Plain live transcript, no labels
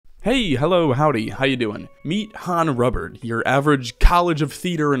Hey, hello, howdy, how you doing? Meet Han Rubbard, your average College of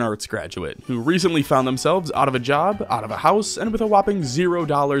Theater and Arts graduate, who recently found themselves out of a job, out of a house, and with a whopping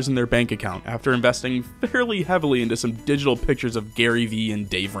 $0 in their bank account after investing fairly heavily into some digital pictures of Gary Vee and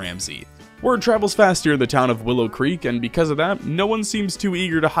Dave Ramsey. Word travels fast here in the town of Willow Creek, and because of that, no one seems too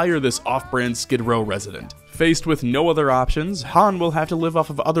eager to hire this off-brand Skid Row resident. Faced with no other options, Han will have to live off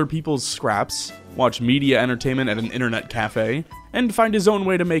of other people's scraps, watch media entertainment at an internet cafe, and find his own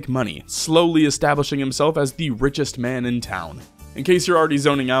way to make money, slowly establishing himself as the richest man in town. In case you're already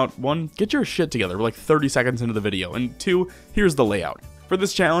zoning out, 1, get your shit together, we're like 30 seconds into the video, and 2, here's the layout. For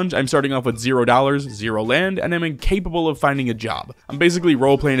this challenge, I'm starting off with $0, 0 land, and I'm incapable of finding a job. I'm basically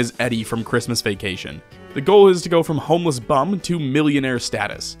roleplaying as Eddie from Christmas Vacation. The goal is to go from homeless bum to millionaire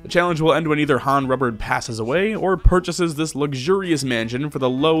status. The challenge will end when either Han Rubbard passes away or purchases this luxurious mansion for the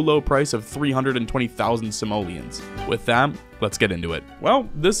low price of 320,000 simoleons. With that, let's get into it. Well,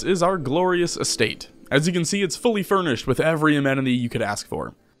 this is our glorious estate. As you can see, it's fully furnished with every amenity you could ask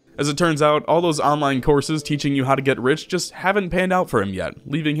for. As it turns out, all those online courses teaching you how to get rich just haven't panned out for him yet,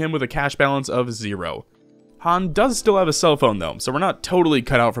 leaving him with a cash balance of 0. Han does still have a cell phone though, so we're not totally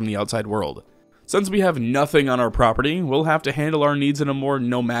cut out from the outside world. Since we have nothing on our property, we'll have to handle our needs in a more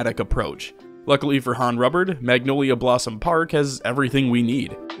nomadic approach. Luckily for Han Rubbard, Magnolia Blossom Park has everything we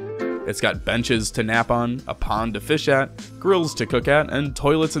need. It's got benches to nap on, a pond to fish at, grills to cook at, and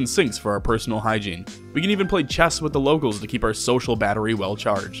toilets and sinks for our personal hygiene. We can even play chess with the locals to keep our social battery well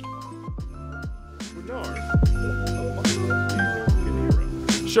charged.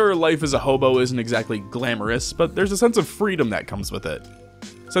 Sure, life as a hobo isn't exactly glamorous, but there's a sense of freedom that comes with it.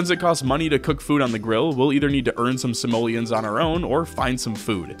 Since it costs money to cook food on the grill, we'll either need to earn some simoleons on our own or find some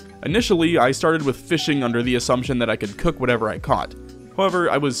food. Initially, I started with fishing under the assumption that I could cook whatever I caught. However,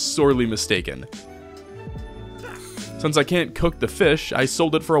 I was sorely mistaken. Since I can't cook the fish, I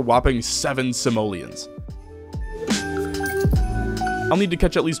sold it for a whopping 7 simoleons. I'll need to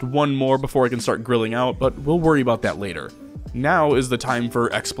catch at least one more before I can start grilling out, but we'll worry about that later. Now is the time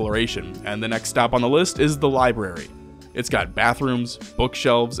for exploration, and the next stop on the list is the library. It's got bathrooms,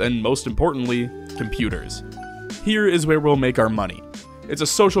 bookshelves, and most importantly, computers. Here is where we'll make our money. It's a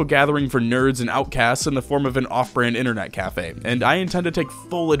social gathering for nerds and outcasts in the form of an off-brand internet cafe, and I intend to take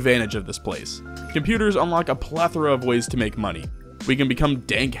full advantage of this place. Computers unlock a plethora of ways to make money. We can become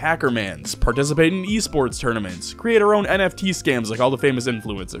dank hackermans, participate in esports tournaments, create our own NFT scams like all the famous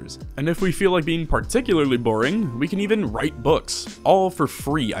influencers. And if we feel like being particularly boring, we can even write books, all for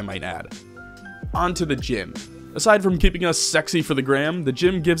free I might add. On to the gym. Aside from keeping us sexy for the gram, the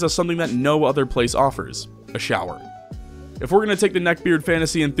gym gives us something that no other place offers, a shower. If we're going to take the neckbeard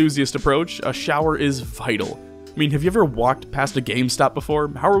fantasy enthusiast approach, a shower is vital. I mean, have you ever walked past a GameStop before?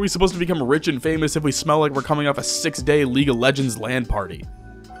 How are we supposed to become rich and famous if we smell like we're coming off a 6-day League of Legends LAN party?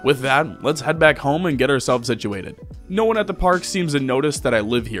 With that, let's head back home and get ourselves situated. No one at the park seems to notice that I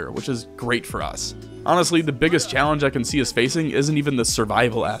live here, which is great for us. Honestly, the biggest challenge I can see us facing isn't even the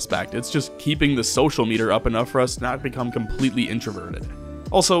survival aspect, it's just keeping the social meter up enough for us to not become completely introverted.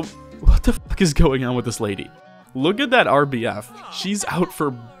 Also, what the fuck is going on with this lady? Look at that RBF, she's out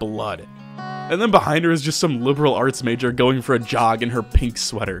for blood. And then behind her is just some liberal arts major going for a jog in her pink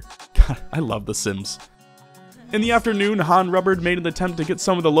sweater. God, I love The Sims. In the afternoon, Han Rubbard made an attempt to get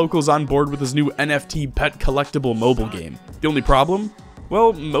some of the locals on board with his new NFT pet collectible mobile game. The only problem?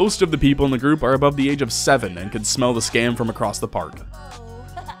 Well, most of the people in the group are above the age of 7 and can smell the scam from across the park.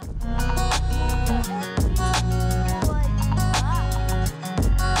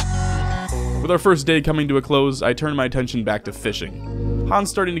 With our first day coming to a close, I turn my attention back to fishing. Han's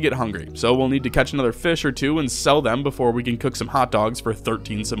starting to get hungry, so we'll need to catch another fish or 2 and sell them before we can cook some hot dogs for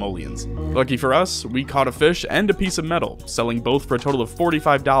 13 simoleons. Lucky for us, we caught a fish and a piece of metal, selling both for a total of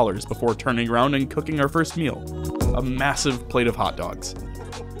 $45 before turning around and cooking our first meal. A massive plate of hot dogs.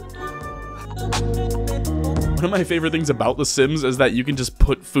 One of my favorite things about The Sims is that you can just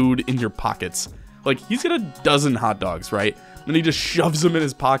put food in your pockets. Like, he's got a dozen hot dogs, right? And he just shoves them in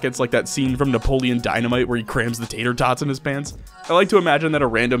his pockets like that scene from Napoleon Dynamite where he crams the tater tots in his pants. I like to imagine that a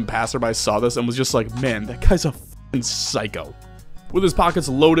random passerby saw this and was just like, man, that guy's a f***ing psycho. With his pockets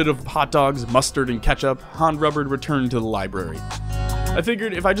loaded of hot dogs, mustard, and ketchup, Han Rubbard returned to the library. I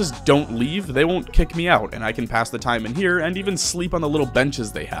figured if I just don't leave, they won't kick me out, and I can pass the time in here and even sleep on the little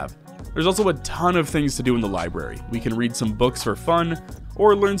benches they have. There's also a ton of things to do in the library. We can read some books for fun,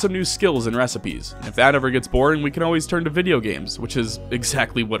 or learn some new skills and recipes. And if that ever gets boring, we can always turn to video games, which is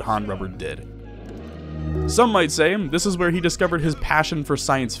exactly what Han Rubbard did. Some might say this is where he discovered his passion for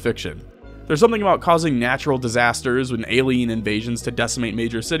science fiction. There's something about causing natural disasters and alien invasions to decimate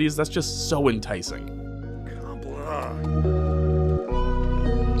major cities that's just so enticing.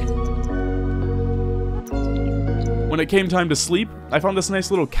 When it came time to sleep, I found this nice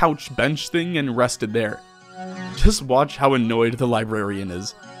little couch bench thing and rested there. Just watch how annoyed the librarian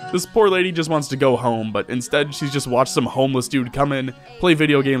is. This poor lady just wants to go home, but instead she's just watched some homeless dude come in, play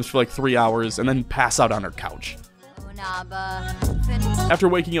video games for like 3 hours, and then pass out on her couch. After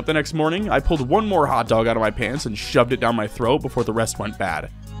waking up the next morning, I pulled one more hot dog out of my pants and shoved it down my throat before the rest went bad.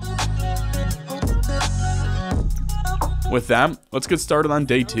 With that, let's get started on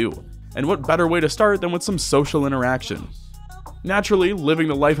day 2. And what better way to start than with some social interaction? Naturally, living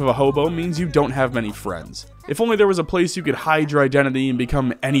the life of a hobo means you don't have many friends. If only there was a place you could hide your identity and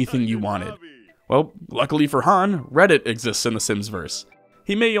become anything you wanted. Well, luckily for Han, Reddit exists in the Sims verse.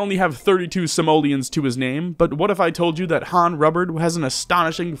 He may only have 32 simoleons to his name, but what if I told you that Han Rubbard has an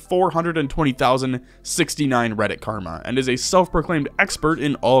astonishing 420,069 Reddit karma, and is a self-proclaimed expert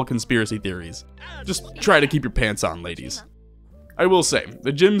in all conspiracy theories? Just try to keep your pants on, ladies. I will say,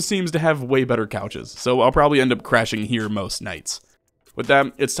 the gym seems to have way better couches, so I'll probably end up crashing here most nights. With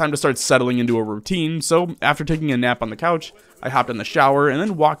that, it's time to start settling into a routine, so after taking a nap on the couch, I hopped in the shower and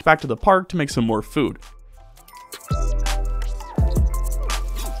then walked back to the park to make some more food.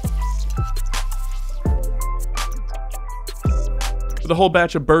 With a whole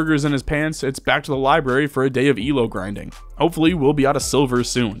batch of burgers in his pants, it's back to the library for a day of ELO grinding. Hopefully, we'll be out of silver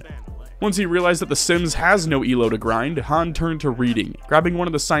soon. Once he realized that The Sims has no ELO to grind, Han turned to reading, grabbing one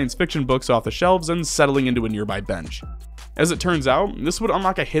of the science fiction books off the shelves and settling into a nearby bench. As it turns out, this would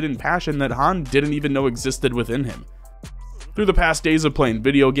unlock a hidden passion that Han didn't even know existed within him. Through the past days of playing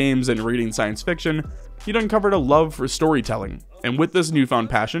video games and reading science fiction, he'd uncovered a love for storytelling, and with this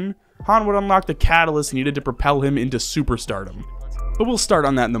newfound passion, Han would unlock the catalyst needed to propel him into superstardom. But we'll start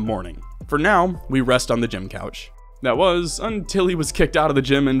on that in the morning. For now, we rest on the gym couch. That was, until he was kicked out of the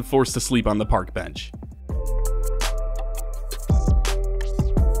gym and forced to sleep on the park bench.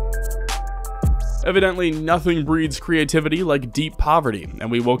 Evidently, nothing breeds creativity like deep poverty,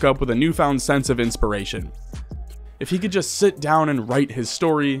 and we woke up with a newfound sense of inspiration. If he could just sit down and write his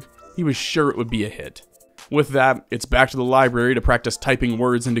story, he was sure it would be a hit. With that, it's back to the library to practice typing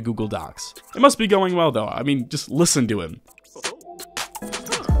words into Google Docs. It must be going well though, I mean, just listen to him.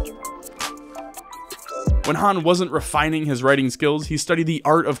 When Han wasn't refining his writing skills, he studied the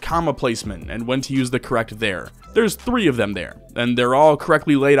art of comma placement and when to use the correct there. There's 3 of them there, and they're all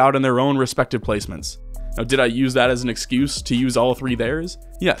correctly laid out in their own respective placements. Now, did I use that as an excuse to use all 3 theirs?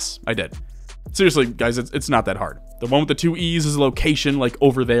 Yes, I did. Seriously, guys, it's not that hard. The one with the 2 E's is location, like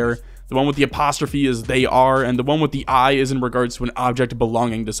over there. The one with the apostrophe is they are, and the one with the I is in regards to an object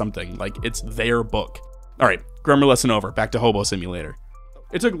belonging to something, like it's their book. Alright, grammar lesson over, back to Hobo Simulator.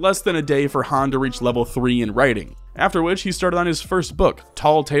 It took less than a day for Han to reach level 3 in writing, after which he started on his first book,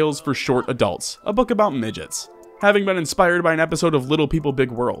 Tall Tales for Short Adults, a book about midgets, having been inspired by an episode of Little People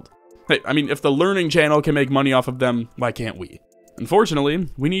Big World. Hey, I mean, if the Learning Channel can make money off of them, why can't we? Unfortunately,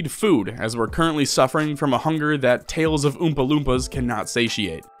 we need food, as we're currently suffering from a hunger that Tales of Oompa Loompas cannot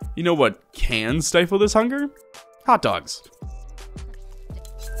satiate. You know what can stifle this hunger? Hot dogs.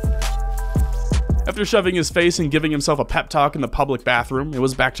 After shoving his face and giving himself a pep talk in the public bathroom, it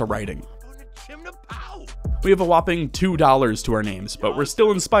was back to writing. We have a whopping $2 to our names, but we're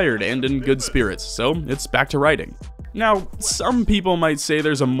still inspired and in good spirits, so it's back to writing. Now, some people might say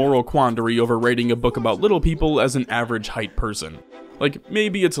there's a moral quandary over rating a book about little people as an average height person. Like,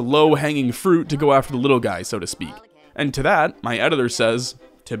 maybe it's low-hanging fruit to go after the little guy, so to speak. And to that, my editor says,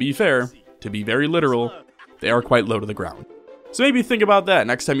 to be fair, to be very literal, they are quite low to the ground. So maybe think about that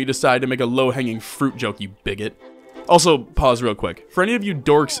next time you decide to make a low-hanging fruit joke, you bigot. Also, pause real quick. For any of you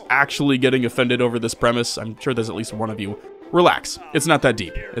dorks actually getting offended over this premise, I'm sure there's at least one of you, relax. It's not that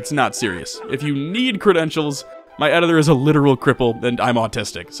deep. It's not serious. If you need credentials, my editor is a literal cripple and I'm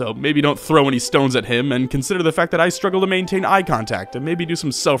autistic, so maybe don't throw any stones at him and consider the fact that I struggle to maintain eye contact and maybe do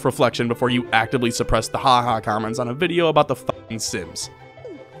some self-reflection before you actively suppress the haha comments on a video about the fucking Sims.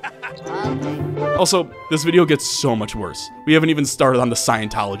 Also, this video gets so much worse. We haven't even started on the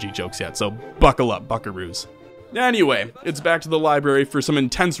Scientology jokes yet, so buckle up, buckaroos. Anyway, it's back to the library for some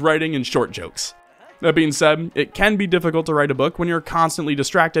intense writing and short jokes. That being said, it can be difficult to write a book when you're constantly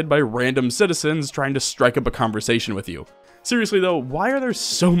distracted by random citizens trying to strike up a conversation with you. Seriously though, why are there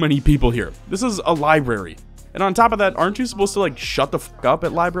so many people here? This is a library. And on top of that, aren't you supposed to like shut the fuck up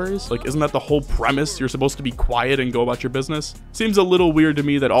at libraries? Like, isn't that the whole premise? You're supposed to be quiet and go about your business? Seems a little weird to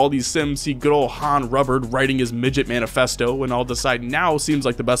me that all these Sims see good old Han Rubbard writing his midget manifesto and all decide now seems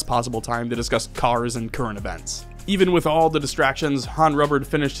like the best possible time to discuss cars and current events. Even with all the distractions, Han Rubbard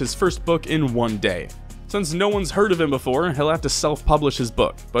finished his first book in one day. Since no one's heard of him before, he'll have to self-publish his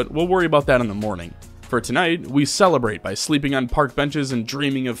book, but we'll worry about that in the morning. For tonight, we celebrate by sleeping on park benches and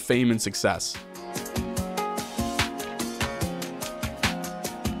dreaming of fame and success.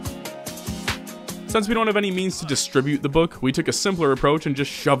 Since we don't have any means to distribute the book, we took a simpler approach and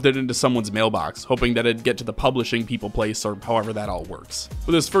just shoved it into someone's mailbox, hoping that it'd get to the publishing people place or however that all works.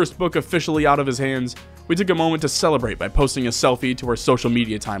 With his first book officially out of his hands, we took a moment to celebrate by posting a selfie to our social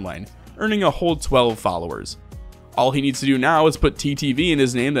media timeline, earning a whole 12 followers. All he needs to do now is put TTV in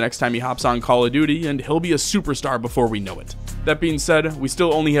his name the next time he hops on Call of Duty, and he'll be a superstar before we know it. That being said, we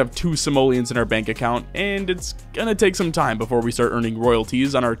still only have 2 simoleons in our bank account, and it's gonna take some time before we start earning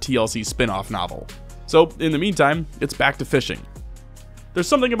royalties on our TLC spin-off novel. So, in the meantime, it's back to fishing. There's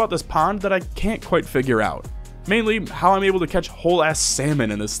something about this pond that I can't quite figure out. Mainly, how I'm able to catch whole-ass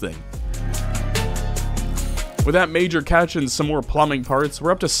salmon in this thing. With that major catch and some more plumbing parts,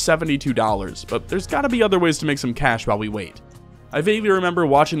 we're up to $72, but there's gotta be other ways to make some cash while we wait. I vaguely remember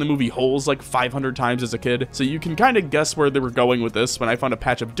watching the movie Holes like 500 times as a kid, so you can kinda guess where they were going with this when I found a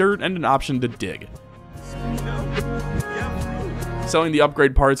patch of dirt and an option to dig. Selling the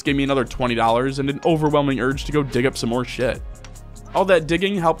upgrade parts gave me another $20 and an overwhelming urge to go dig up some more shit. All that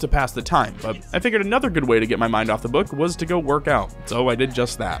digging helped to pass the time, but I figured another good way to get my mind off the book was to go work out, so I did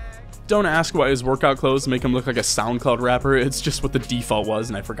just that. Don't ask why his workout clothes make him look like a SoundCloud rapper, it's just what the default was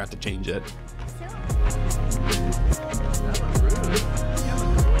and I forgot to change it.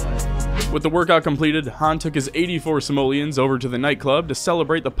 With the workout completed, Han took his 84 simoleons over to the nightclub to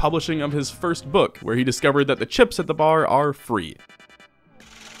celebrate the publishing of his first book, where he discovered that the chips at the bar are free.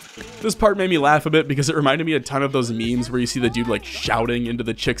 This part made me laugh a bit because it reminded me a ton of those memes where you see the dude like shouting into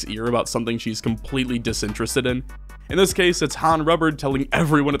the chick's ear about something she's completely disinterested in. In this case, it's Han Rubbard telling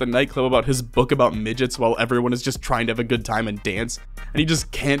everyone at the nightclub about his book about midgets while everyone is just trying to have a good time and dance, and he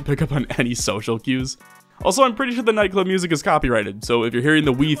just can't pick up on any social cues. Also, I'm pretty sure the nightclub music is copyrighted, so if you're hearing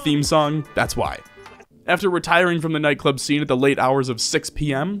the Wii theme song, that's why. After retiring from the nightclub scene at the late hours of 6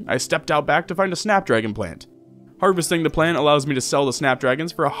 PM, I stepped out back to find a snapdragon plant. Harvesting the plant allows me to sell the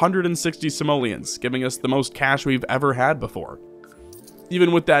snapdragons for 160 simoleons, giving us the most cash we've ever had before.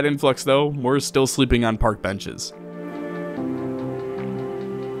 Even with that influx though, we're still sleeping on park benches.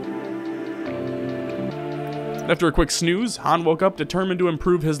 After a quick snooze, Han woke up determined to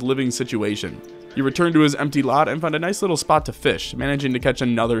improve his living situation. He returned to his empty lot and found a nice little spot to fish, managing to catch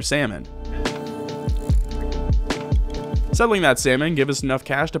another salmon. Settling that salmon gave us enough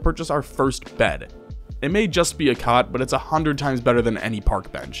cash to purchase our first bed. It may just be a cot, but it's 100 times better than any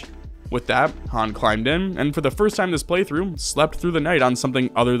park bench. With that, Han climbed in, and for the first time this playthrough, slept through the night on something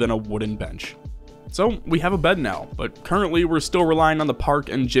other than a wooden bench. So, we have a bed now, but currently we're still relying on the park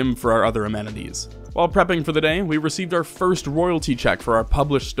and gym for our other amenities. While prepping for the day, we received our first royalty check for our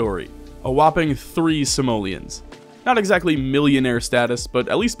published story. A whopping 3 simoleons. Not exactly millionaire status, but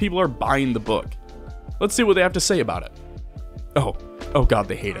at least people are buying the book. Let's see what they have to say about it. Oh god,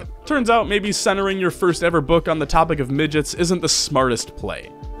 they hate it. Turns out maybe centering your first ever book on the topic of midgets isn't the smartest play.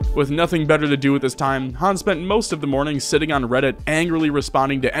 With nothing better to do at this time, Han spent most of the morning sitting on Reddit angrily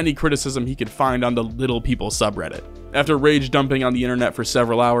responding to any criticism he could find on the Little People subreddit. After rage dumping on the internet for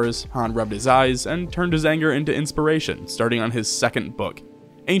several hours, Han rubbed his eyes and turned his anger into inspiration, starting on his second book,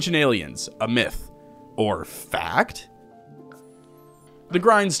 Ancient Aliens, a Myth. Or fact? The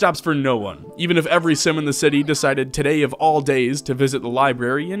grind stops for no one, even if every sim in the city decided today of all days to visit the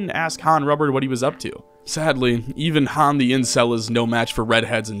library and ask Han Rubbard what he was up to. Sadly, even Han the incel is no match for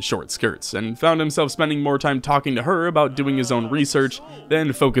redheads and short skirts, and found himself spending more time talking to her about doing his own research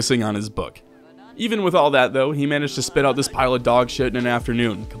than focusing on his book. Even with all that though, he managed to spit out this pile of dog shit in an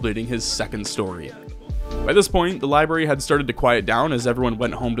afternoon, completing his second story. By this point, the library had started to quiet down as everyone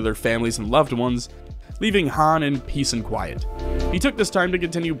went home to their families and loved ones, leaving Han in peace and quiet. He took this time to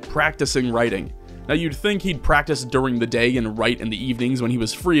continue practicing writing. Now you'd think he'd practice during the day and write in the evenings when he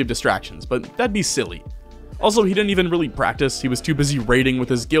was free of distractions, but that'd be silly. Also, he didn't even really practice, he was too busy raiding with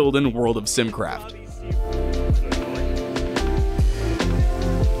his guild in World of Simcraft.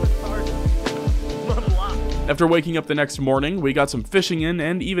 After waking up the next morning, we got some fishing in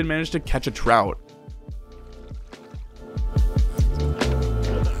and even managed to catch a trout.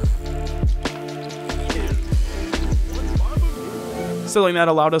 Selling that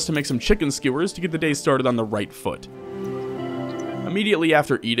allowed us to make some chicken skewers to get the day started on the right foot. Immediately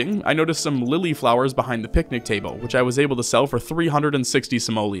after eating, I noticed some lily flowers behind the picnic table, which I was able to sell for 360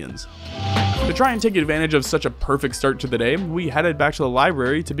 simoleons. To try and take advantage of such a perfect start to the day, we headed back to the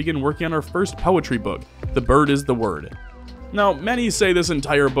library to begin working on our first poetry book, The Bird is the Word. Now, many say this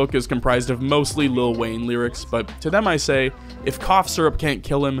entire book is comprised of mostly Lil Wayne lyrics, but to them I say, if cough syrup can't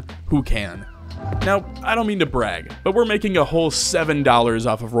kill him, who can? Now, I don't mean to brag, but we're making a whole $7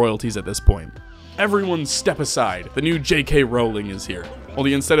 off of royalties at this point. Everyone step aside, the new J.K. Rowling is here.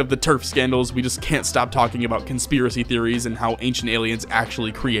 Only instead of the turf scandals, we just can't stop talking about conspiracy theories and how ancient aliens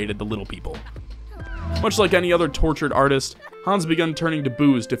actually created the Little People. Much like any other tortured artist, Hans began turning to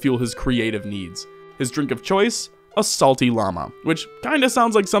booze to fuel his creative needs. His drink of choice? A salty llama, which kinda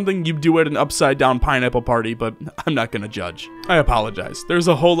sounds like something you'd do at an upside-down pineapple party, but I'm not gonna judge. I apologize. There's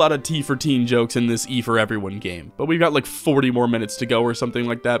a whole lot of T for teen jokes in this E for everyone game, but we've got like 40 more minutes to go or something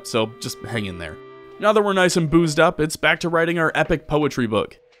like that, so just hang in there. Now that we're nice and boozed up, it's back to writing our epic poetry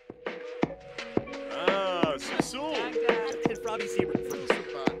book.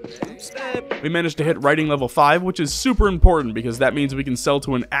 We managed to hit writing level 5, which is super important because that means we can sell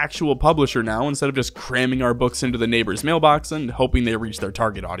to an actual publisher now instead of just cramming our books into the neighbor's mailbox and hoping they reach their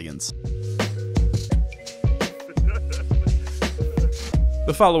target audience.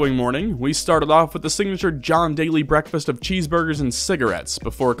 The following morning, we started off with the signature John Daly breakfast of cheeseburgers and cigarettes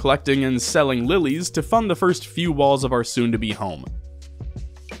before collecting and selling lilies to fund the first few walls of our soon-to-be home.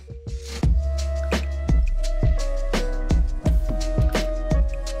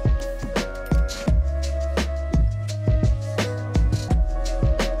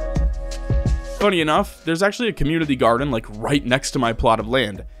 Funny enough, there's actually a community garden like right next to my plot of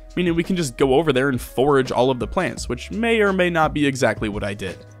land, meaning we can just go over there and forage all of the plants, which may or may not be exactly what I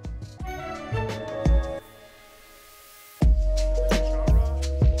did.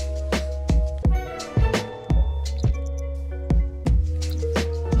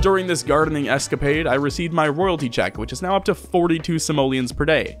 During this gardening escapade, I received my royalty check, which is now up to 42 simoleons per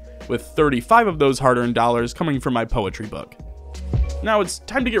day, with 35 of those hard-earned dollars coming from my poetry book. Now it's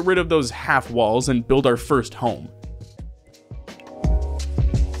time to get rid of those half walls and build our first home.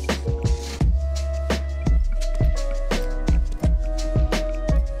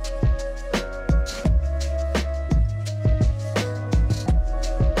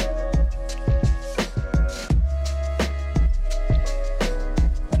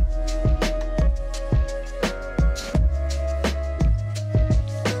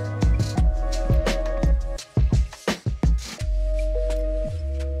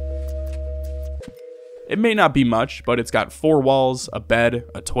 It may not be much, but it's got 4 walls, a bed,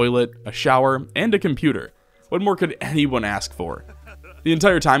 a toilet, a shower, and a computer. What more could anyone ask for? The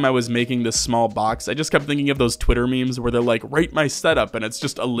entire time I was making this small box, I just kept thinking of those Twitter memes where they're like, rate my setup, and it's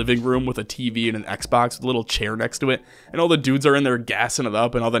just a living room with a TV and an Xbox with a little chair next to it, and all the dudes are in there gassing it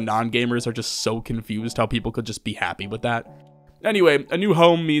up, and all the non-gamers are just so confused how people could just be happy with that. Anyway, a new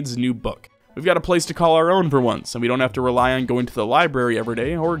home means new book. We've got a place to call our own for once, and we don't have to rely on going to the library every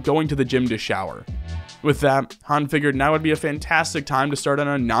day or going to the gym to shower. With that, Han figured now would be a fantastic time to start on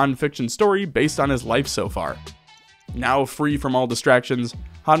a non-fiction story based on his life so far. Now free from all distractions,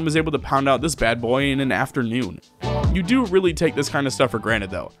 Han was able to pound out this bad boy in an afternoon. You do really take this kind of stuff for granted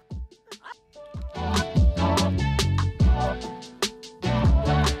though.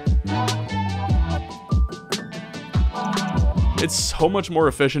 It's so much more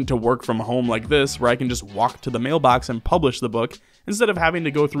efficient to work from home like this, where I can just walk to the mailbox and publish the book, instead of having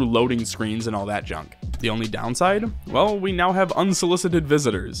to go through loading screens and all that junk. The only downside? Well, we now have unsolicited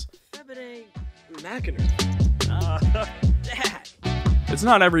visitors. It's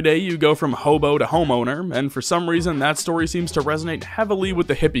not every day you go from hobo to homeowner, and for some reason that story seems to resonate heavily with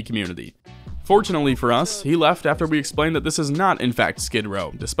the hippie community. Fortunately for us, he left after we explained that this is not in fact Skid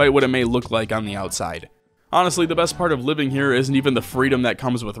Row, despite what it may look like on the outside. Honestly, the best part of living here isn't even the freedom that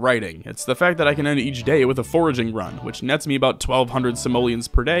comes with writing, it's the fact that I can end each day with a foraging run, which nets me about 1,200 simoleons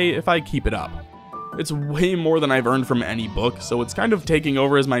per day if I keep it up. It's way more than I've earned from any book, so it's kind of taking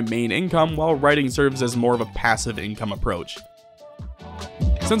over as my main income while writing serves as more of a passive income approach.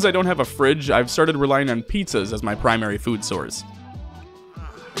 Since I don't have a fridge, I've started relying on pizzas as my primary food source.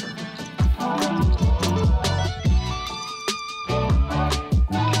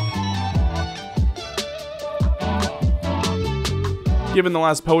 Given the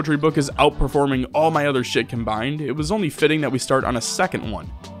last poetry book is outperforming all my other shit combined, it was only fitting that we start on a second one.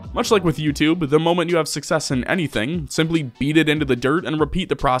 Much like with YouTube, the moment you have success in anything, simply beat it into the dirt and repeat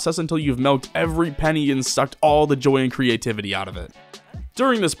the process until you've milked every penny and sucked all the joy and creativity out of it.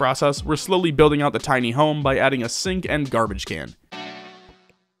 During this process, we're slowly building out the tiny home by adding a sink and garbage can.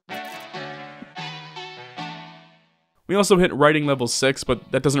 We also hit writing level 6,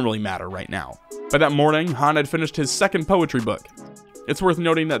 but that doesn't really matter right now. By that morning, Han had finished his second poetry book. It's worth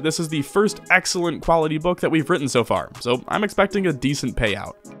noting that this is the first excellent quality book that we've written so far, so I'm expecting a decent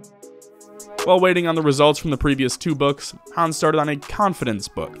payout. While waiting on the results from the previous 2 books, Han started on a confidence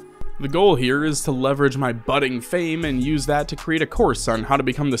book. The goal here is to leverage my budding fame and use that to create a course on how to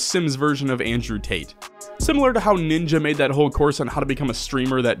become the Sims version of Andrew Tate. Similar to how Ninja made that whole course on how to become a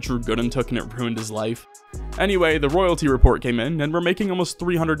streamer that Drew Gooden took and it ruined his life. Anyway, the royalty report came in, and we're making almost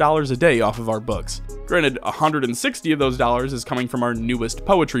 $300 a day off of our books. Granted, 160 of those dollars is coming from our newest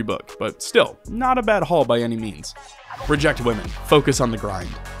poetry book, but still, not a bad haul by any means. Reject women, focus on the grind.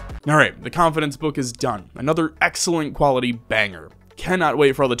 Alright, the confidence book is done. Another excellent quality banger. Cannot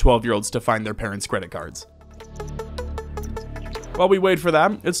wait for all the 12-year-olds to find their parents' credit cards. While we wait for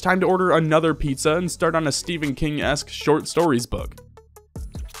that, it's time to order another pizza and start on a Stephen King-esque short stories book.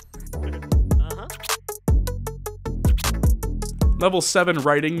 Level 7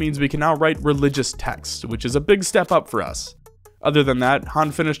 writing means we can now write religious text, which is a big step up for us. Other than that, Han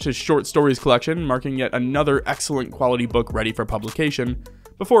finished his short stories collection, marking yet another excellent quality book ready for publication,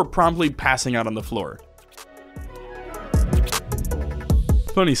 before promptly passing out on the floor.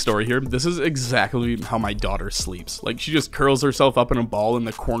 Funny story here, this is exactly how my daughter sleeps. Like, she just curls herself up in a ball in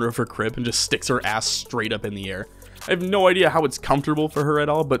the corner of her crib and just sticks her ass straight up in the air. I have no idea how it's comfortable for her at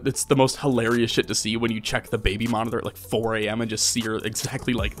all, but it's the most hilarious shit to see when you check the baby monitor at like 4 AM and just see her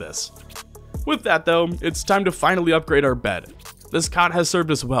exactly like this. With that though, it's time to finally upgrade our bed. This cot has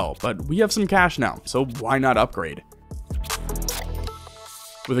served us well, but we have some cash now, so why not upgrade?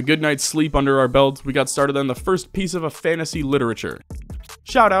 With a good night's sleep under our belts, we got started on the first piece of a fantasy literature.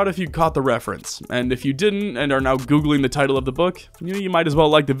 Shout out if you caught the reference, and if you didn't and are now googling the title of the book, you might as well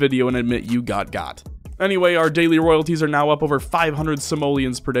like the video and admit you got. Anyway, our daily royalties are now up over 500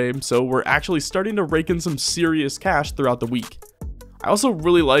 simoleons per day, so we're actually starting to rake in some serious cash throughout the week. I also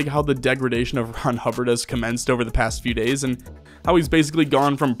really like how the degradation of Ron Hubbard has commenced over the past few days, and how he's basically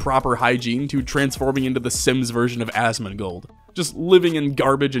gone from proper hygiene to transforming into the Sims version of Asmongold. Just living in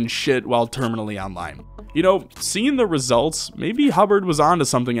garbage and shit while terminally online. You know, seeing the results, maybe Hubbard was onto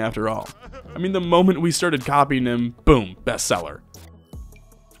something after all. I mean, the moment we started copying him, boom, bestseller.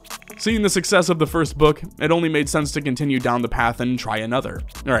 Seeing the success of the first book, it only made sense to continue down the path and try another.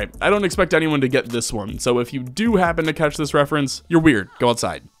 Alright, I don't expect anyone to get this one, so if you do happen to catch this reference, you're weird, go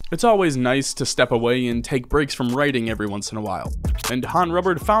outside. It's always nice to step away and take breaks from writing every once in a while, and Han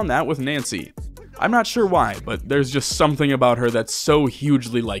Hubbard found that with Nancy. I'm not sure why, but there's just something about her that's so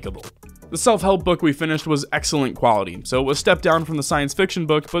hugely likable. The self-help book we finished was excellent quality, so a step down from the science fiction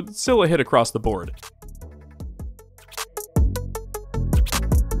book, but still a hit across the board.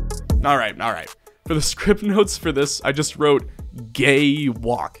 Alright. For the script notes for this, I just wrote, gay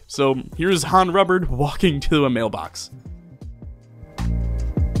walk. So here's Han Hubbard walking to a mailbox.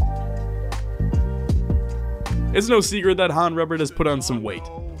 It's no secret that Han Hubbard has put on some weight.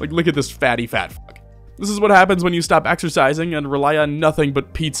 Like, look at this fatty fat fuck. This is what happens when you stop exercising and rely on nothing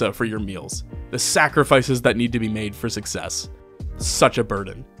but pizza for your meals. The sacrifices that need to be made for success. Such a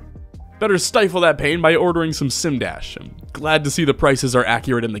burden. Better stifle that pain by ordering some Simdash. I'm glad to see the prices are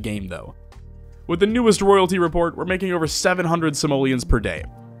accurate in the game though. With the newest royalty report, we're making over 700 simoleons per day.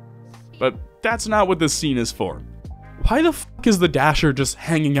 But that's not what this scene is for. Why the fuck is the Dasher just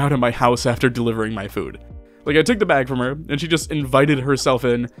hanging out at my house after delivering my food? Like, I took the bag from her, and she just invited herself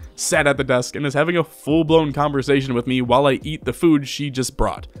in, sat at the desk, and is having a full-blown conversation with me while I eat the food she just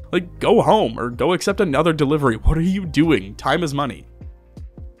brought. Like, go home, or go accept another delivery. What are you doing? Time is money.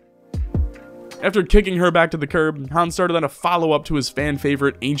 After kicking her back to the curb, Han started on a follow-up to his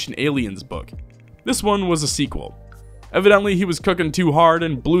fan-favorite Ancient Aliens book. This one was a sequel. Evidently, he was cooking too hard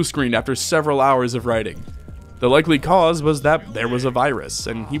and blue-screened after several hours of writing. The likely cause was that there was a virus,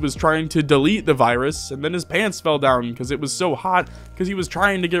 and he was trying to delete the virus, and then his pants fell down because it was so hot because he was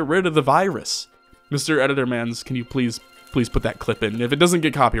trying to get rid of the virus. Mr. Editormans, can you please put that clip in? If it doesn't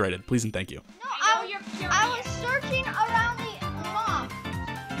get copyrighted, please and thank you. No, I was searching around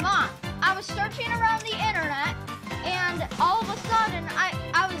I was searching around the internet, and all of a sudden,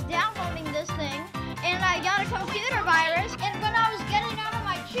 I was downloading this thing, and I got a computer virus, and when I was getting out of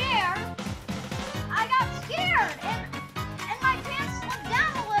my chair, I got scared, and my pants slipped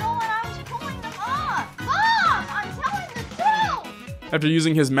down a little, and I was pulling them off. Mom, I'm telling the truth! After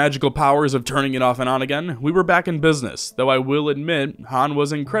using his magical powers of turning it off and on again, we were back in business, though I will admit, Han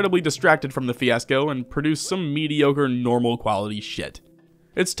was incredibly distracted from the fiasco and produced some mediocre, normal quality shit.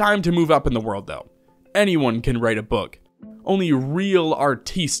 It's time to move up in the world though. Anyone can write a book. Only real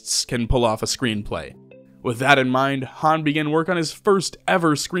artistes can pull off a screenplay. With that in mind, Han began work on his first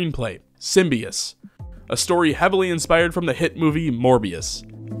ever screenplay, Symbius, a story heavily inspired from the hit movie Morbius.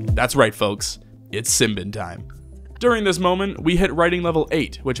 That's right folks, it's Simbin time. During this moment, we hit writing level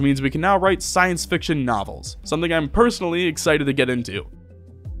 8, which means we can now write science fiction novels, something I'm personally excited to get into.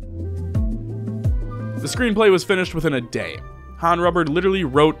 The screenplay was finished within a day. Han Hubbard literally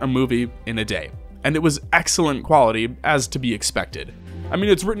wrote a movie in a day, and it was excellent quality, as to be expected. I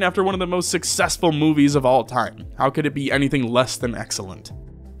mean, it's written after one of the most successful movies of all time. How could it be anything less than excellent?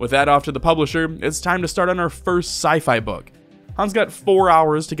 With that off to the publisher, it's time to start on our first sci-fi book. Han's got 4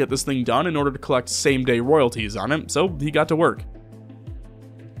 hours to get this thing done in order to collect same-day royalties on it, so he got to work.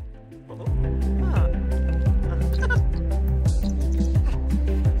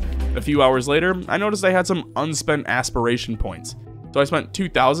 A few hours later, I noticed I had some unspent aspiration points, so I spent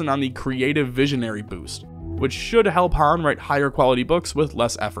 2,000 on the Creative Visionary boost, which should help Han write higher quality books with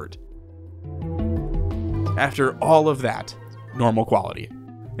less effort. After all of that, normal quality.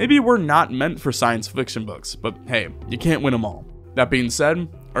 Maybe we're not meant for science fiction books, but hey, you can't win them all. That being said,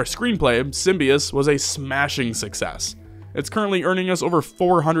 our screenplay, Symbios, was a smashing success. It's currently earning us over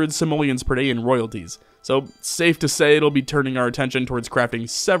 400 simoleons per day in royalties, so safe to say it'll be turning our attention towards crafting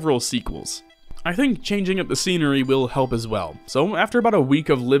several sequels. I think changing up the scenery will help as well, so after about a week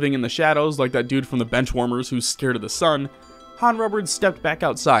of living in the shadows like that dude from the Benchwarmers who's scared of the sun, Han Rubbard stepped back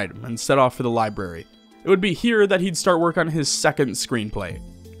outside and set off for the library. It would be here that he'd start work on his second screenplay.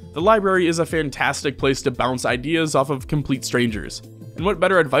 The library is a fantastic place to bounce ideas off of complete strangers, and what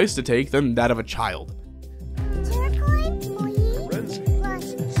better advice to take than that of a child?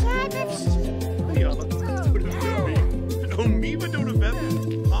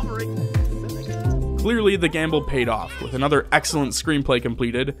 Clearly, the gamble paid off. With another excellent screenplay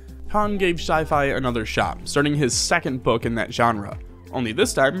completed, Han gave sci-fi another shot, starting his second book in that genre. Only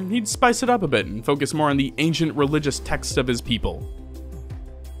this time, he'd spice it up a bit and focus more on the ancient religious texts of his people.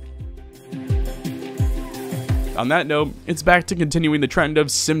 On that note, it's back to continuing the trend of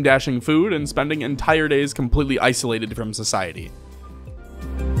sim-dashing food and spending entire days completely isolated from society.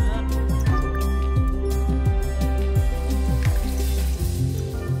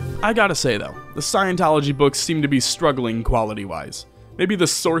 I gotta say though, the Scientology books seem to be struggling quality-wise. Maybe the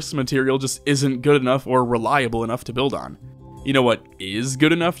source material just isn't good enough or reliable enough to build on. You know what is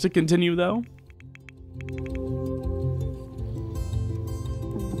good enough to continue though?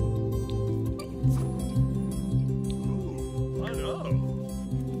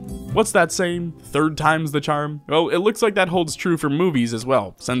 What's that saying? Third time's the charm? Well, it looks like that holds true for movies as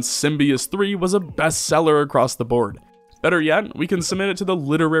well, since Symbios 3 was a bestseller across the board. Better yet, we can submit it to the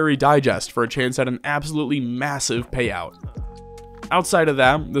Literary Digest for a chance at an absolutely massive payout. Outside of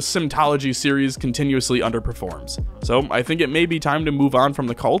that, the Simtology series continuously underperforms, so I think it may be time to move on from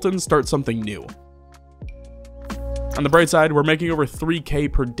the cult and start something new. On the bright side, we're making over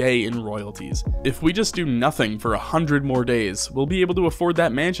 3K per day in royalties. If we just do nothing for 100 more days, we'll be able to afford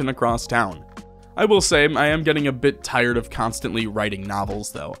that mansion across town. I will say, I am getting a bit tired of constantly writing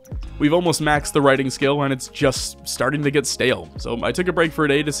novels though. We've almost maxed the writing skill and it's just starting to get stale, so I took a break for a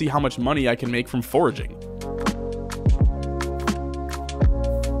day to see how much money I can make from foraging.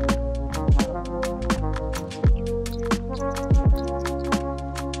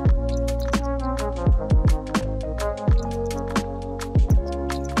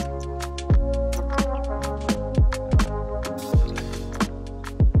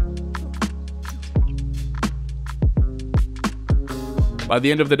 By the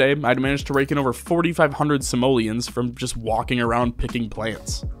end of the day, I'd managed to rake in over 4,500 simoleons from just walking around picking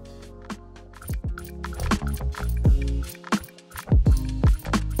plants.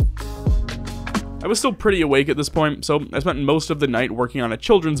 I was still pretty awake at this point, so I spent most of the night working on a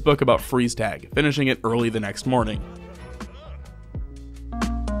children's book about freeze tag, finishing it early the next morning.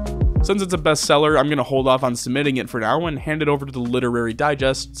 Since it's a bestseller, I'm going to hold off on submitting it for now and hand it over to the Literary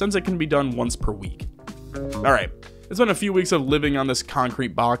Digest since it can be done once per week. Alright. It's been a few weeks of living on this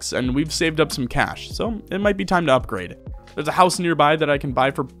concrete box, and we've saved up some cash, so it might be time to upgrade. There's a house nearby that I can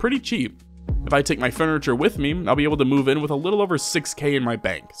buy for pretty cheap. If I take my furniture with me, I'll be able to move in with a little over 6K in my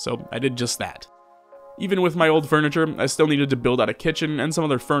bank, so I did just that. Even with my old furniture, I still needed to build out a kitchen and some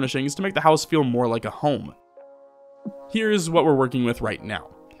other furnishings to make the house feel more like a home. Here's what we're working with right now.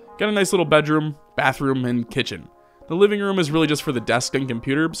 Got a nice little bedroom, bathroom, and kitchen. The living room is really just for the desk and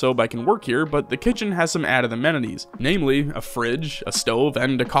computer, so I can work here, but the kitchen has some added amenities, namely a fridge, a stove,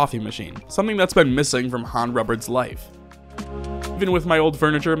 and a coffee machine, something that's been missing from Han Rubbard's life. Even with my old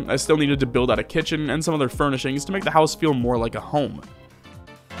furniture, I still needed to build out a kitchen and some other furnishings to make the house feel more like a home.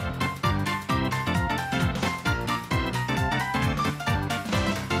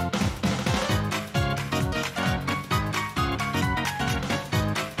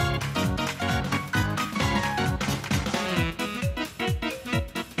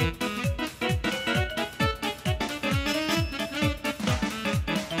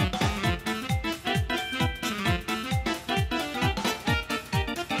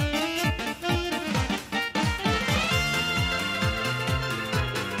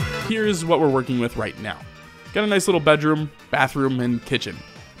 Here's what we're working with right now. Got a nice little bedroom, bathroom, and kitchen.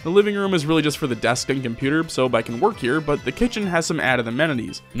 The living room is really just for the desk and computer, so I can work here, but the kitchen has some added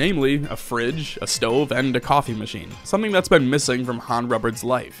amenities, namely a fridge, a stove, and a coffee machine, something that's been missing from Han Rubbard's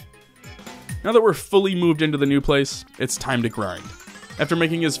life. Now that we're fully moved into the new place, it's time to grind. After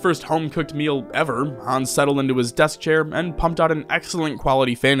making his first home-cooked meal ever, Han settled into his desk chair and pumped out an excellent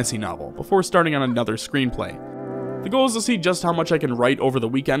quality fantasy novel before starting on another screenplay. The goal is to see just how much I can write over the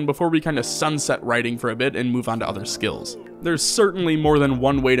weekend before we kind of sunset writing for a bit and move on to other skills. There's certainly more than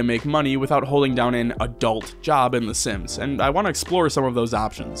one way to make money without holding down an adult job in The Sims, and I want to explore some of those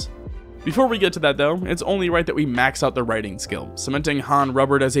options. Before we get to that though, it's only right that we max out the writing skill, cementing Han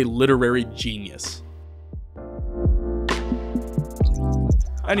Rubbard as a literary genius.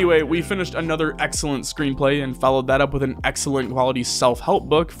 Anyway, we finished another excellent screenplay and followed that up with an excellent quality self-help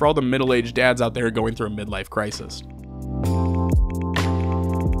book for all the middle-aged dads out there going through a midlife crisis.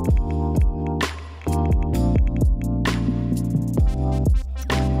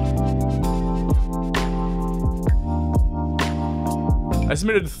 I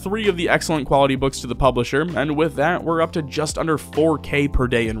submitted 3 of the excellent quality books to the publisher, and with that, we're up to just under 4K per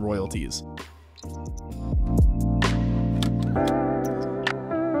day in royalties.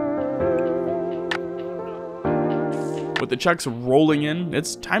 With the checks rolling in,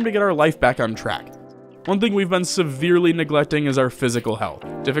 it's time to get our life back on track. One thing we've been severely neglecting is our physical health.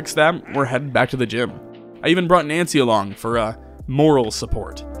 To fix that, we're headed back to the gym. I even brought Nancy along for moral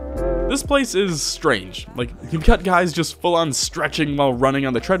support. This place is strange. Like, you've got guys just full on stretching while running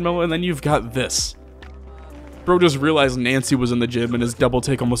on the treadmill, and then you've got this. Bro just realized Nancy was in the gym and his double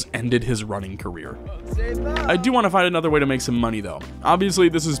take almost ended his running career. I do want to find another way to make some money though. Obviously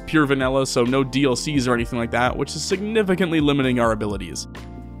this is pure vanilla, so no DLCs or anything like that, which is significantly limiting our abilities.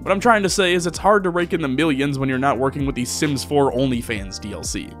 What I'm trying to say is it's hard to rake in the millions when you're not working with the Sims 4 OnlyFans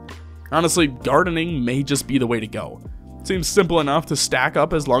DLC. Honestly, gardening may just be the way to go. Seems simple enough to stack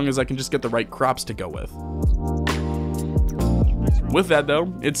up as long as I can just get the right crops to go with. With that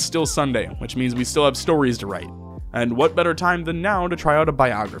though, it's still Sunday, which means we still have stories to write. And what better time than now to try out a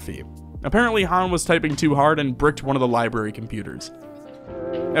biography? Apparently Han was typing too hard and bricked one of the library computers.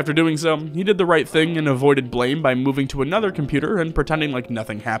 After doing so, he did the right thing and avoided blame by moving to another computer and pretending like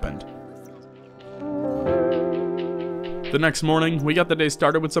nothing happened. The next morning, we got the day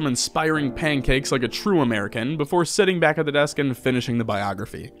started with some inspiring pancakes like a true American before sitting back at the desk and finishing the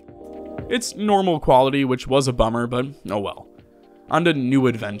biography. It's normal quality, which was a bummer, but oh well. On to new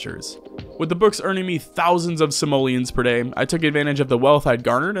adventures. With the books earning me thousands of simoleons per day, I took advantage of the wealth I'd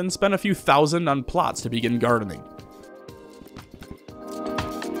garnered and spent a few thousand on plots to begin gardening.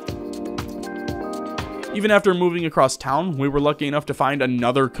 Even after moving across town, we were lucky enough to find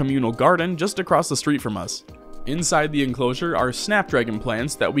another communal garden just across the street from us. Inside the enclosure are snapdragon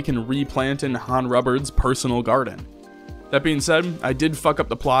plants that we can replant in Han Rubbard's personal garden. That being said, I did fuck up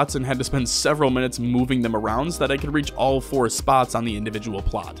the plots and had to spend several minutes moving them around so that I could reach all 4 spots on the individual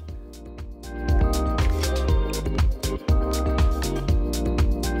plot.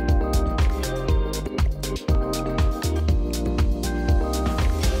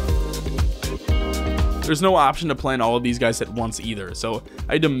 There's no option to plant all of these guys at once either, so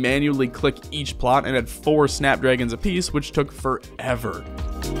I had to manually click each plot and had 4 snapdragons apiece, which took forever.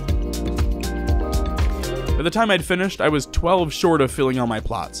 By the time I'd finished, I was 12 short of filling all my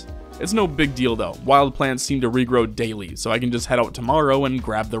plots. It's no big deal though, wild plants seem to regrow daily, so I can just head out tomorrow and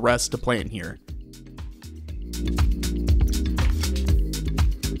grab the rest to plant here.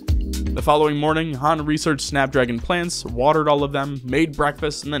 The following morning, Han researched snapdragon plants, watered all of them, made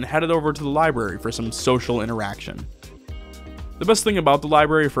breakfast, and then headed over to the library for some social interaction. The best thing about the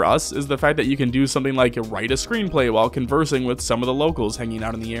library for us is the fact that you can do something like write a screenplay while conversing with some of the locals hanging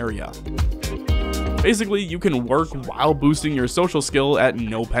out in the area. Basically, you can work while boosting your social skill at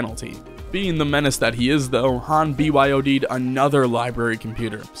no penalty. Being the menace that he is though, Han BYOD'd another library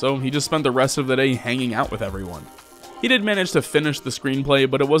computer, so he just spent the rest of the day hanging out with everyone. He did manage to finish the screenplay,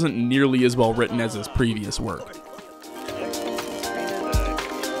 but it wasn't nearly as well written as his previous work.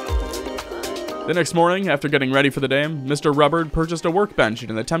 The next morning, after getting ready for the day, Mr. Rubbard purchased a workbench in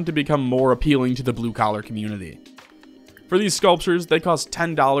an attempt to become more appealing to the blue-collar community. For these sculptures, they cost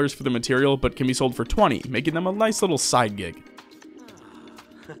 $10 for the material, but can be sold for $20, making them a nice little side gig.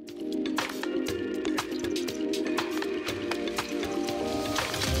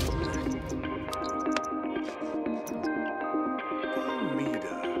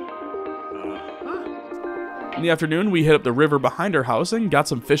 In the afternoon, we hit up the river behind our house and got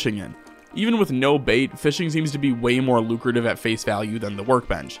some fishing in. Even with no bait, fishing seems to be way more lucrative at face value than the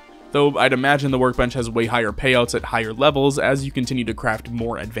workbench. Though I'd imagine the workbench has way higher payouts at higher levels as you continue to craft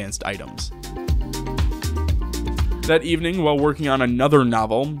more advanced items. That evening, while working on another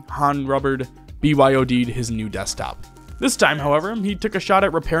novel, Han Rubbard BYOD'd his new desktop. This time, however, he took a shot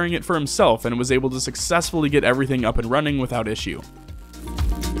at repairing it for himself and was able to successfully get everything up and running without issue.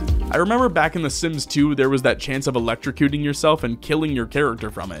 I remember back in The Sims 2, there was that chance of electrocuting yourself and killing your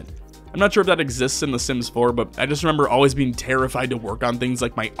character from it. I'm not sure if that exists in The Sims 4, but I just remember always being terrified to work on things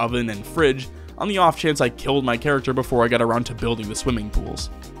like my oven and fridge, on the off chance I killed my character before I got around to building the swimming pools.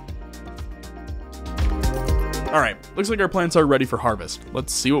 Alright, looks like our plants are ready for harvest.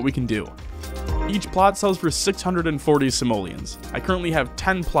 Let's see what we can do. Each plot sells for 640 simoleons. I currently have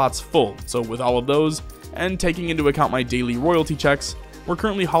 10 plots full, so with all of those, and taking into account my daily royalty checks, we're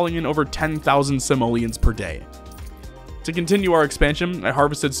currently hauling in over 10,000 simoleons per day. To continue our expansion, I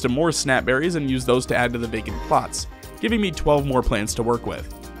harvested some more snapberries and used those to add to the vacant plots, giving me 12 more plants to work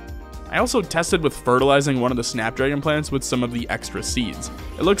with. I also tested with fertilizing one of the snapdragon plants with some of the extra seeds.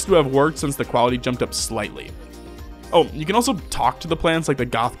 It looks to have worked since the quality jumped up slightly. Oh, you can also talk to the plants like the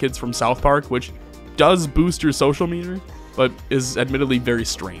goth kids from South Park, which does boost your social meter, but is admittedly very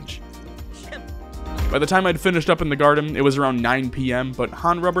strange. By the time I'd finished up in the garden, it was around 9 PM, but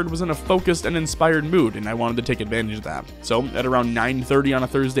Han Rubbard was in a focused and inspired mood, and I wanted to take advantage of that. So, at around 9:30 on a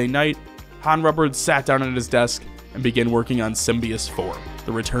Thursday night, Han Rubbard sat down at his desk and began working on Symbius 4,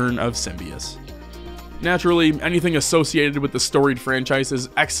 The Return of Symbius. Naturally, anything associated with the storied franchise is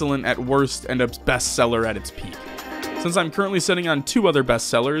excellent at worst and a bestseller at its peak. Since I'm currently sitting on 2 other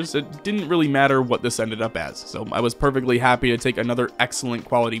bestsellers, it didn't really matter what this ended up as, so I was perfectly happy to take another excellent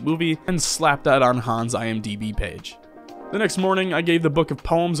quality movie and slap that on Han's IMDb page. The next morning, I gave the book of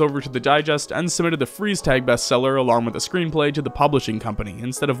poems over to the digest and submitted the freeze tag bestseller along with the screenplay to the publishing company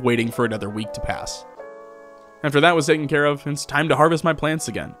instead of waiting for another week to pass. After that was taken care of, it's time to harvest my plants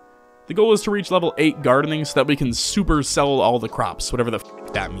again. The goal is to reach level 8 gardening so that we can super sell all the crops, whatever the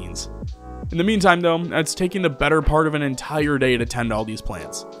f that means. In the meantime though, it's taking the better part of an entire day to tend all these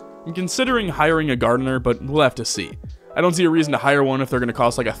plants. I'm considering hiring a gardener, but we'll have to see. I don't see a reason to hire one if they're going to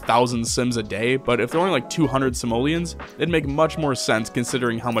cost like 1,000 sims a day, but if they're only like 200 simoleons, it'd make much more sense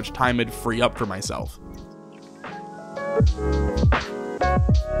considering how much time it'd free up for myself.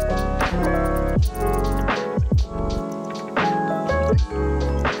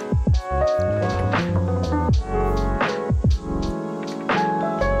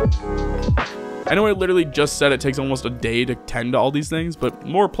 I know I literally just said it takes almost a day to tend to all these things, but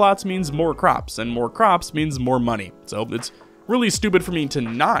more plots means more crops, and more crops means more money. So it's really stupid for me to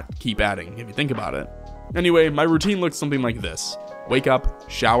not keep adding, if you think about it. Anyway, my routine looks something like this. Wake up,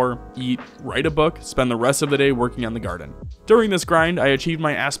 shower, eat, write a book, spend the rest of the day working on the garden. During this grind, I achieved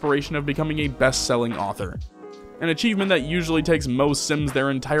my aspiration of becoming a best-selling author. An achievement that usually takes most Sims their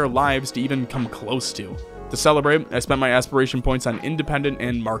entire lives to even come close to. To celebrate, I spent my aspiration points on independent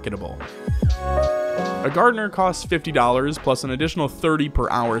and marketable. A gardener costs $50 plus an additional $30 per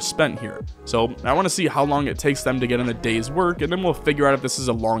hour spent here, so I want to see how long it takes them to get in a day's work, and then we'll figure out if this is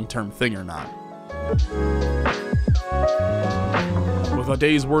a long-term thing or not. With a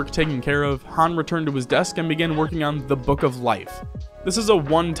day's work taken care of, Han returned to his desk and began working on The Book of Life. This is a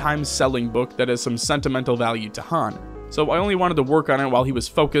one-time selling book that has some sentimental value to Han, so I only wanted to work on it while he was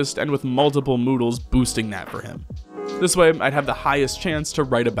focused and with multiple Moodles boosting that for him. This way, I'd have the highest chance to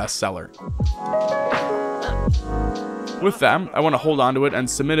write a bestseller. With that, I want to hold on to it and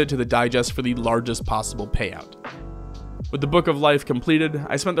submit it to the digest for the largest possible payout. With the Book of Life completed,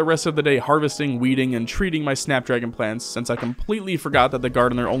 I spent the rest of the day harvesting, weeding, and treating my snapdragon plants since I completely forgot that the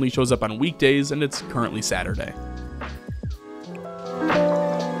gardener only shows up on weekdays and it's currently Saturday.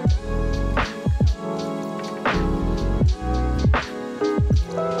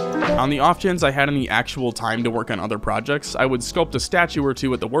 On the off chance I had any actual time to work on other projects, I would sculpt a statue or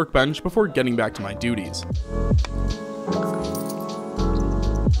two at the workbench before getting back to my duties.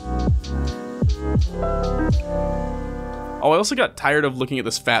 Oh, I also got tired of looking at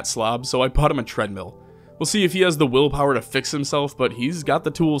this fat slob, so I bought him a treadmill. We'll see if he has the willpower to fix himself, but he's got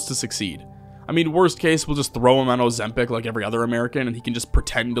the tools to succeed. I mean, worst case, we'll just throw him on Ozempic like every other American and he can just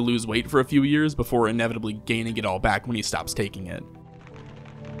pretend to lose weight for a few years before inevitably gaining it all back when he stops taking it.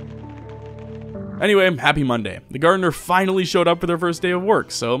 Anyway, happy Monday. The gardener finally showed up for their first day of work,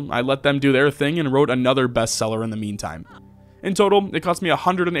 so I let them do their thing and wrote another bestseller in the meantime. In total, it cost me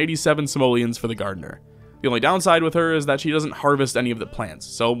 187 simoleons for the gardener. The only downside with her is that she doesn't harvest any of the plants,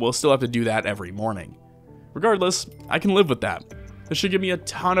 so we'll still have to do that every morning. Regardless, I can live with that. This should give me a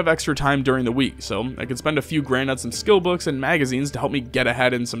ton of extra time during the week, so I can spend a few grand on some skill books and magazines to help me get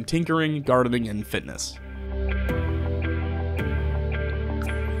ahead in some tinkering, gardening, and fitness.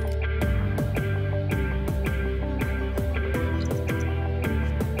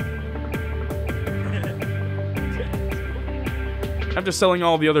 After selling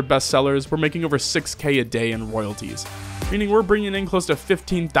all the other bestsellers, we're making over 6K a day in royalties, meaning we're bringing in close to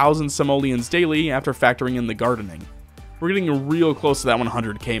 15,000 simoleons daily after factoring in the gardening. We're getting real close to that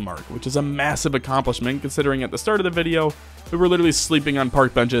 100K mark, which is a massive accomplishment considering at the start of the video, we were literally sleeping on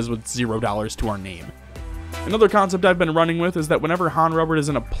park benches with $0 to our name. Another concept I've been running with is that whenever Han Robert is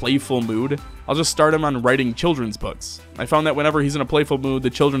in a playful mood, I'll just start him on writing children's books. I found that whenever he's in a playful mood, the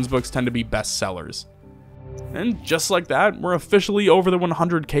children's books tend to be bestsellers. And just like that, we're officially over the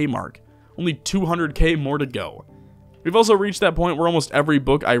 100K mark. Only 200K more to go. We've also reached that point where almost every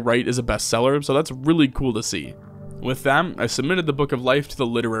book I write is a bestseller, so that's really cool to see. With that, I submitted the Book of Life to the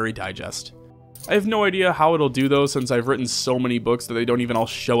Literary Digest. I have no idea how it'll do though, since I've written so many books that they don't even all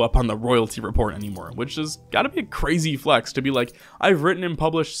show up on the royalty report anymore, which has gotta be a crazy flex to be like, I've written and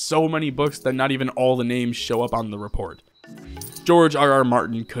published so many books that not even all the names show up on the report. George R.R.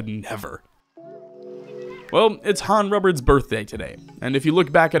 Martin could never. Well, it's Han Robert's birthday today, and if you look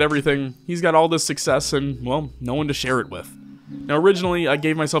back at everything, he's got all this success and, well, no one to share it with. Now originally, I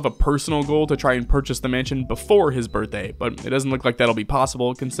gave myself a personal goal to try and purchase the mansion before his birthday, but it doesn't look like that'll be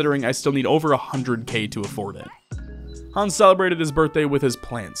possible considering I still need over 100K to afford it. Han celebrated his birthday with his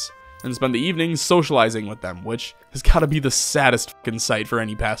plants, and spent the evening socializing with them, which has gotta be the saddest fucking sight for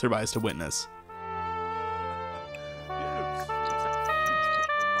any passerbys to witness.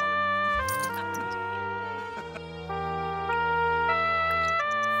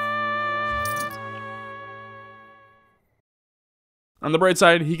 On the bright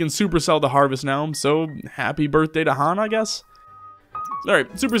side, he can supersell the harvest now, so happy birthday to Han, I guess?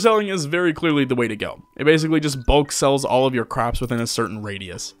 Alright, superselling is very clearly the way to go. It basically just bulk sells all of your crops within a certain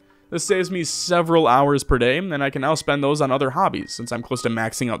radius. This saves me several hours per day, and I can now spend those on other hobbies, since I'm close to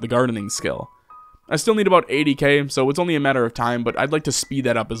maxing out the gardening skill. I still need about 80K, so it's only a matter of time, but I'd like to speed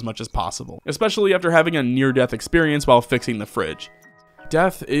that up as much as possible, especially after having a near-death experience while fixing the fridge.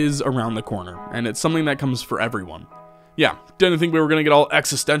 Death is around the corner, and it's something that comes for everyone. Yeah, didn't think we were gonna get all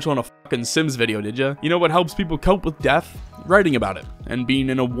existential in a fucking Sims video, did ya? You know what helps people cope with death? Writing about it. And being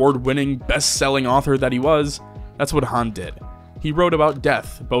an award-winning, best-selling author that he was, that's what Han did. He wrote about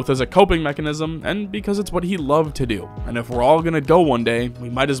death, both as a coping mechanism and because it's what he loved to do. And if we're all gonna go one day, we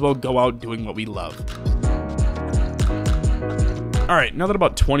might as well go out doing what we love. Alright, now that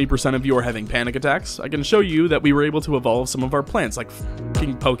about 20% of you are having panic attacks, I can show you that we were able to evolve some of our plants like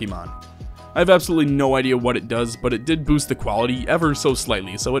fucking Pokemon. I have absolutely no idea what it does, but it did boost the quality ever so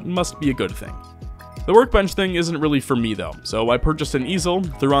slightly, so it must be a good thing. The workbench thing isn't really for me though, so I purchased an easel,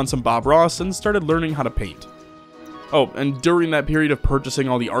 threw on some Bob Ross, and started learning how to paint. Oh, and during that period of purchasing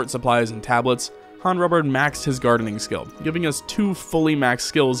all the art supplies and tablets, Han Robert maxed his gardening skill, giving us 2 fully maxed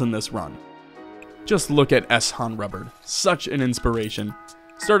skills in this run. Just look at S. Han Robert, such an inspiration.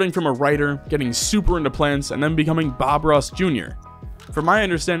 Starting from a writer, getting super into plants, and then becoming Bob Ross Jr. From my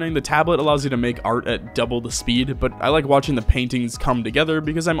understanding, the tablet allows you to make art at double the speed, but I like watching the paintings come together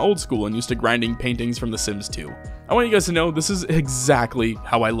because I'm old school and used to grinding paintings from The Sims 2. I want you guys to know this is exactly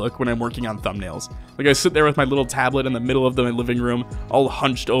how I look when I'm working on thumbnails. Like I sit there with my little tablet in the middle of the living room, all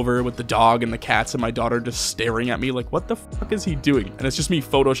hunched over with the dog and the cats and my daughter just staring at me like, what the fuck is he doing? And it's just me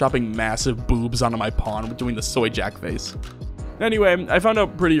photoshopping massive boobs onto my pawn with doing the soy jack face. Anyway, I found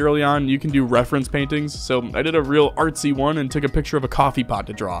out pretty early on you can do reference paintings, so I did a real artsy one and took a picture of a coffee pot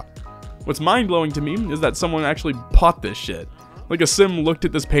to draw. What's mind-blowing to me is that someone actually bought this shit. Like a sim looked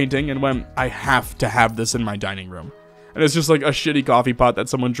at this painting and went, I have to have this in my dining room. And it's just like a shitty coffee pot that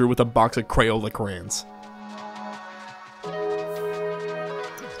someone drew with a box of Crayola crayons.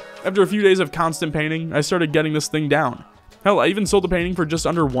 After a few days of constant painting, I started getting this thing down. Hell, I even sold a painting for just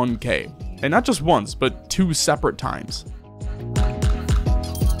under 1K. And not just once, but 2 separate times.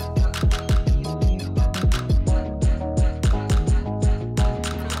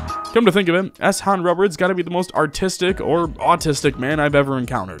 Come to think of it, S. Han Robert's gotta be the most artistic or autistic man I've ever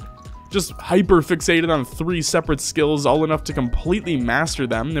encountered. Just hyper fixated on 3 separate skills all enough to completely master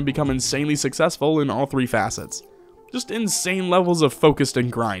them and become insanely successful in all 3 facets. Just insane levels of focused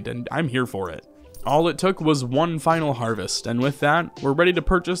and grind, and I'm here for it. All it took was 1 final harvest, and with that, we're ready to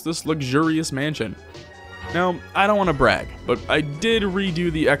purchase this luxurious mansion. Now, I don't want to brag, but I did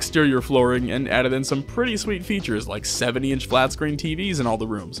redo the exterior flooring and added in some pretty sweet features like 70-inch flat screen TVs in all the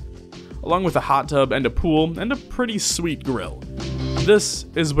rooms, along with a hot tub and a pool and a pretty sweet grill. This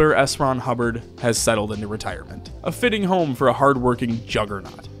is where S. Ron Hubbard has settled into retirement, a fitting home for a hard-working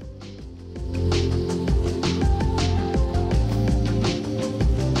juggernaut.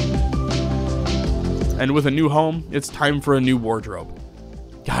 And with a new home, it's time for a new wardrobe.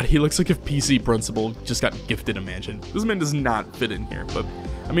 God, he looks like a PC principal just got gifted a mansion. This man does not fit in here, but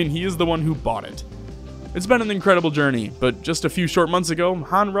I mean, he is the one who bought it. It's been an incredible journey, but just a few short months ago,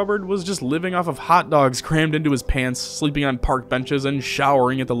 Han Rubbard was just living off of hot dogs crammed into his pants, sleeping on park benches, and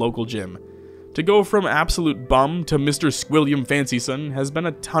showering at the local gym. To go from absolute bum to Mr. Squilliam Fancyson has been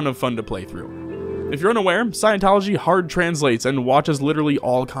a ton of fun to play through. If you're unaware, Scientology hard translates and watches literally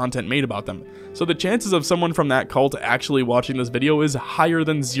all content made about them, so the chances of someone from that cult actually watching this video is higher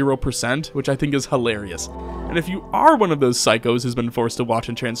than 0%, which I think is hilarious. And if you are one of those psychos who's been forced to watch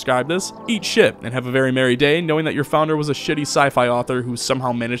and transcribe this, eat shit and have a very merry day knowing that your founder was a shitty sci-fi author who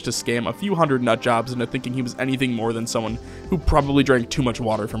somehow managed to scam a few hundred nut jobs into thinking he was anything more than someone who probably drank too much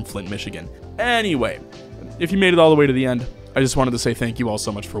water from Flint, Michigan. Anyway, if you made it all the way to the end, I just wanted to say thank you all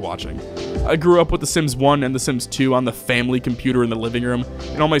so much for watching. I grew up with The Sims 1 and The Sims 2 on the family computer in the living room,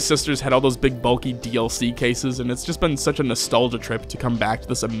 and all my sisters had all those big bulky DLC cases, and it's just been such a nostalgia trip to come back to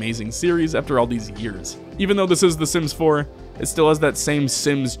this amazing series after all these years. Even though this is The Sims 4, it still has that same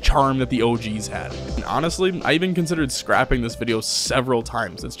Sims charm that the OGs had. And honestly, I even considered scrapping this video several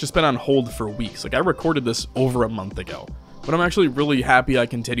times. It's just been on hold for weeks. Like, I recorded this over a month ago. But I'm actually really happy I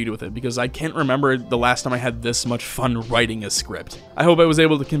continued with it because I can't remember the last time I had this much fun writing a script. I hope I was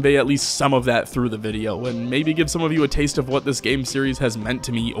able to convey at least some of that through the video and maybe give some of you a taste of what this game series has meant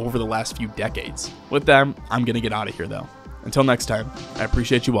to me over the last few decades. With that, I'm gonna get out of here though. Until next time, I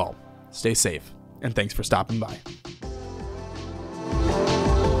appreciate you all, stay safe, and thanks for stopping by.